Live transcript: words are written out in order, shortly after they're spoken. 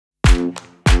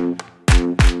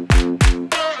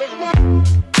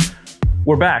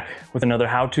We're back with another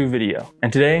how-to video,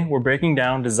 and today we're breaking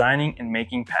down designing and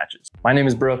making patches. My name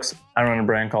is Brooks, I run a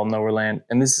brand called Nowhereland,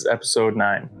 and this is episode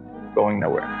 9, Going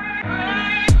Nowhere.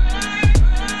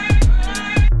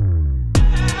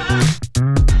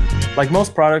 Like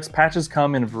most products, patches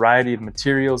come in a variety of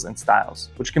materials and styles,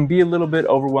 which can be a little bit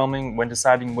overwhelming when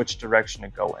deciding which direction to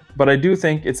go in. But I do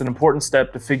think it's an important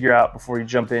step to figure out before you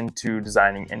jump into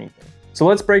designing anything. So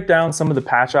let's break down some of the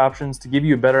patch options to give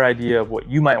you a better idea of what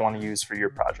you might want to use for your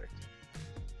project.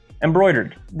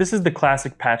 Embroidered. This is the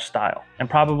classic patch style, and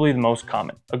probably the most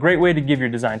common. A great way to give your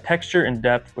design texture and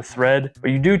depth with thread, but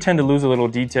you do tend to lose a little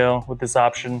detail with this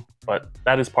option, but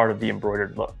that is part of the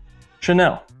embroidered look.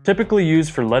 Chanel. Typically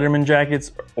used for Letterman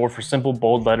jackets or for simple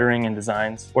bold lettering and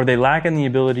designs, where they lack in the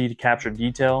ability to capture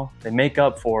detail, they make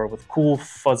up for with cool,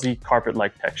 fuzzy,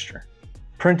 carpet-like texture.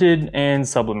 Printed and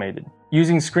sublimated.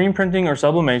 Using screen printing or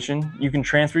sublimation, you can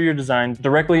transfer your design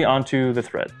directly onto the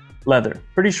thread. Leather.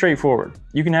 Pretty straightforward.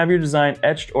 You can have your design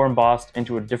etched or embossed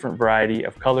into a different variety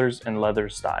of colors and leather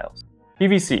styles.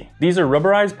 PVC. These are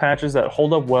rubberized patches that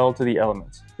hold up well to the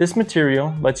elements. This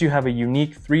material lets you have a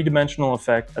unique three-dimensional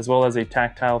effect as well as a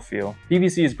tactile feel.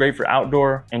 PVC is great for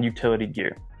outdoor and utility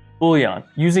gear. Bullion.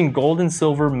 Using gold and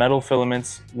silver metal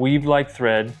filaments weaved like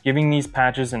thread, giving these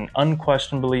patches an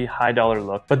unquestionably high dollar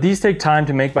look, but these take time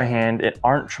to make by hand and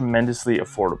aren't tremendously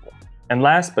affordable. And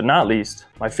last but not least,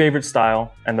 my favorite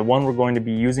style, and the one we're going to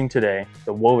be using today,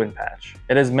 the woven patch.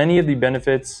 It has many of the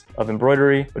benefits of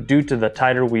embroidery, but due to the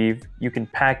tighter weave, you can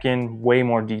pack in way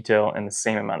more detail in the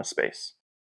same amount of space.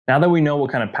 Now that we know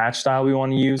what kind of patch style we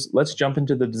want to use, let's jump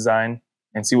into the design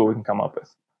and see what we can come up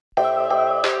with.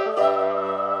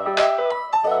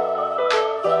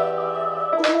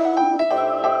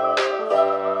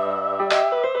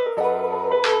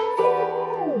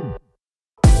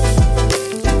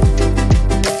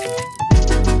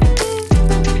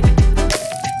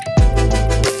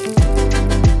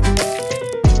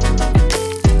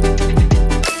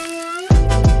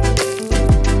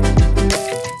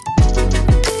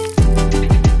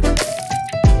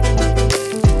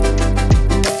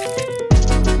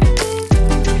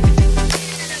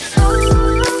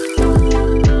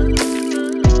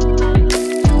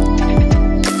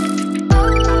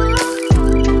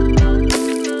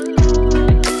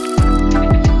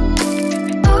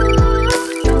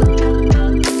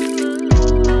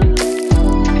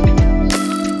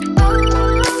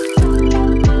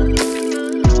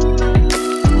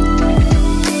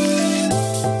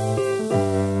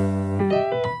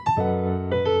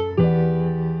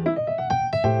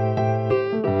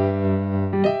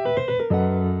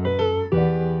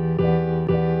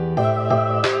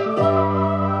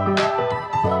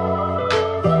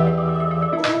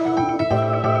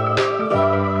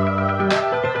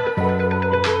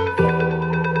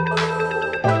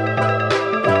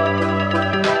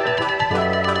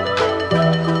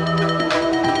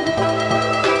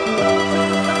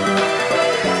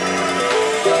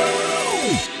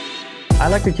 I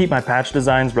like to keep my patch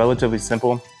designs relatively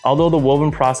simple. Although the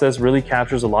woven process really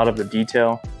captures a lot of the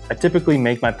detail, I typically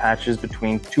make my patches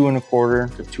between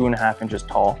 2¼ to 2½ inches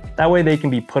tall. That way they can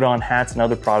be put on hats and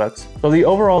other products. So the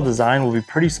overall design will be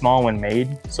pretty small when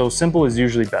made, so simple is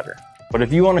usually better. But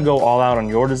if you want to go all out on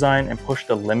your design and push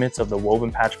the limits of the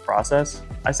woven patch process,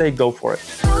 I say go for it.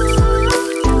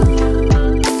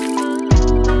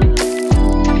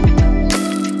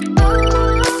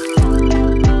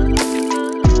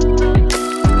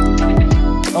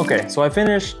 Okay, so I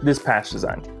finished this patch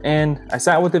design, and I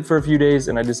sat with it for a few days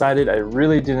and I decided I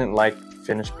really didn't like the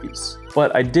finished piece.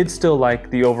 But I did still like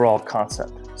the overall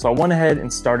concept, so I went ahead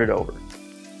and started over.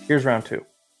 Here's round 2.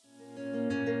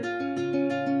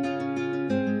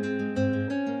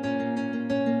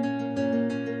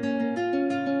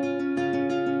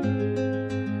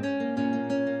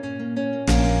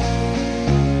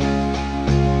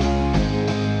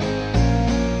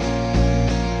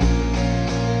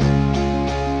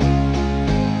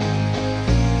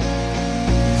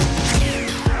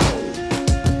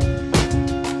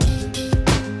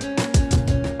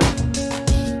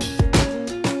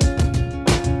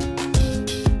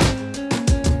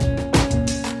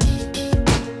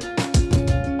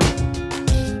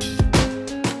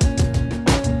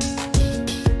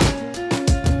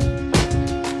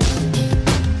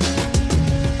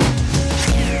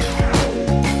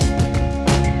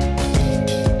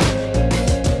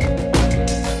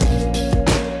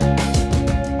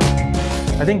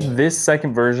 I think this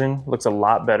second version looks a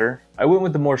lot better. I went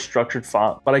with the more structured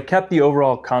font, but I kept the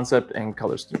overall concept and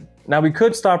color scheme. Now we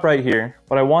could stop right here,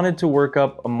 but I wanted to work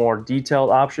up a more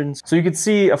detailed option so you could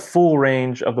see a full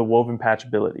range of the woven patch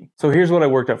ability. So here's what I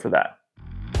worked up for that.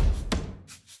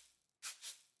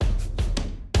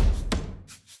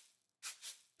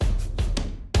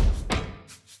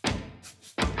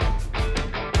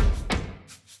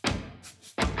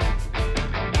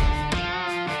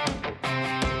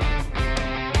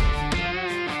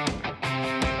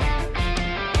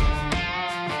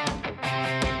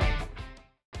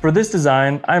 For this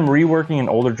design, I'm reworking an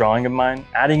older drawing of mine,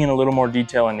 adding in a little more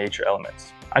detail and nature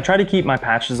elements. I try to keep my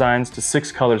patch designs to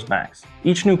 6 colors max.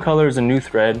 Each new color is a new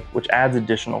thread, which adds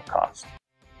additional cost.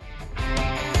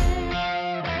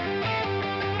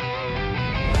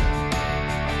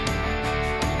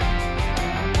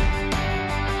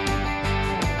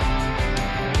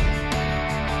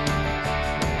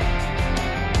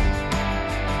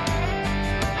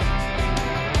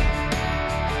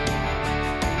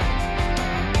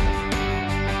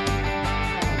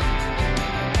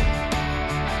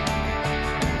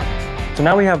 So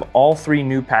now we have all 3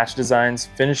 new patch designs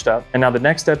finished up, and now the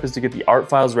next step is to get the art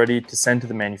files ready to send to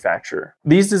the manufacturer.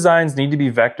 These designs need to be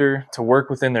vector to work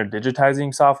within their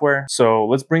digitizing software, so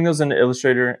let's bring those into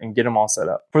Illustrator and get them all set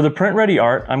up. For the print ready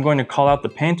art, I'm going to call out the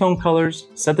Pantone colors,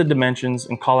 set the dimensions,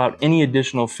 and call out any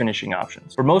additional finishing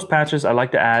options. For most patches, I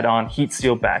like to add on heat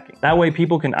seal backing. That way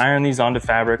people can iron these onto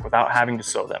fabric without having to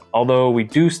sew them, although we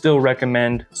do still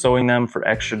recommend sewing them for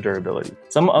extra durability.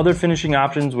 Some other finishing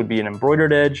options would be an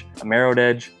embroidered edge, a marrowed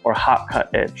edge, or hot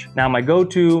cut edge. Now my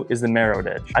go-to is the marrowed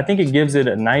edge. I think it gives it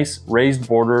a nice raised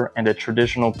border and a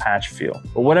traditional patch feel.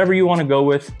 But whatever you want to go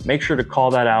with, make sure to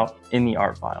call that out in the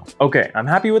art file. Okay, I'm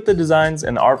happy with the designs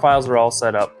and the art files are all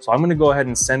set up, so I'm gonna go ahead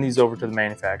and send these over to the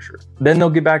manufacturer. Then they'll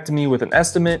get back to me with an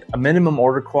estimate, a minimum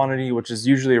order quantity, which is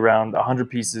usually around 100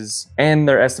 pieces, and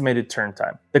their estimated turn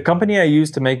time. The company I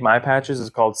use to make my patches is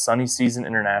called Sunny Season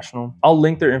International. I'll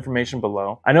link their information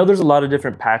below. I know there's a lot of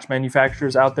different patch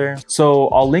manufacturers out there, so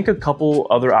I'll link a couple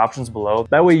other options below.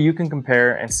 That way you can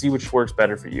compare and see which works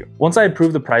better for you. Once I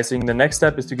approve the pricing, the next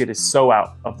step is to get a sew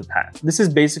out of the patch. This is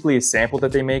basically a sample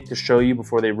that they make to show you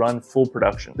before they run full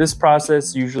production. This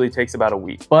process usually takes about a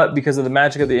week, but because of the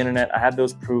magic of the internet, I had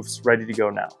those proofs ready to go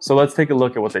now. So let's take a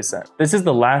look at what they sent. This is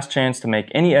the last chance to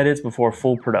make any edits before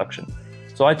full production.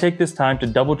 So I take this time to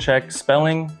double check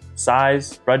spelling,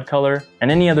 size, thread color,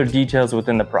 and any other details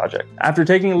within the project. After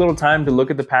taking a little time to look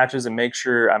at the patches and make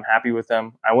sure I'm happy with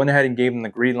them, I went ahead and gave them the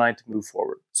green light to move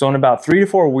forward. So in about 3 to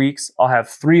 4 weeks, I'll have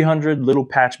 300 little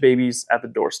patch babies at the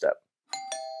doorstep.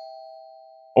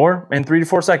 Or in 3 to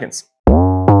 4 seconds.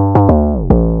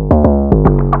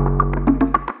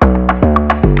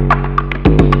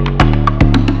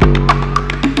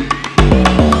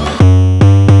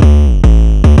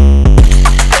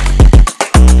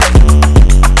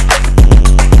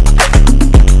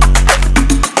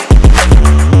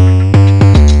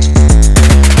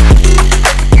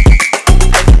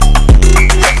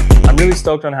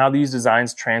 Stoked on how these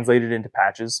designs translated into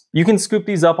patches. You can scoop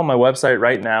these up on my website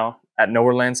right now at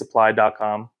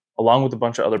nowherelandsupply.com, along with a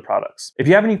bunch of other products. If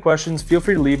you have any questions, feel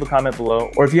free to leave a comment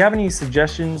below, or if you have any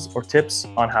suggestions or tips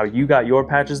on how you got your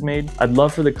patches made, I'd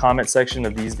love for the comment section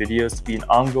of these videos to be an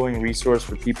ongoing resource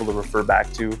for people to refer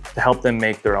back to help them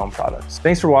make their own products.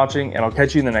 Thanks for watching, and I'll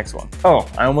catch you in the next one. Oh,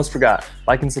 I almost forgot,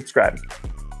 like and subscribe.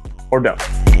 Or don't.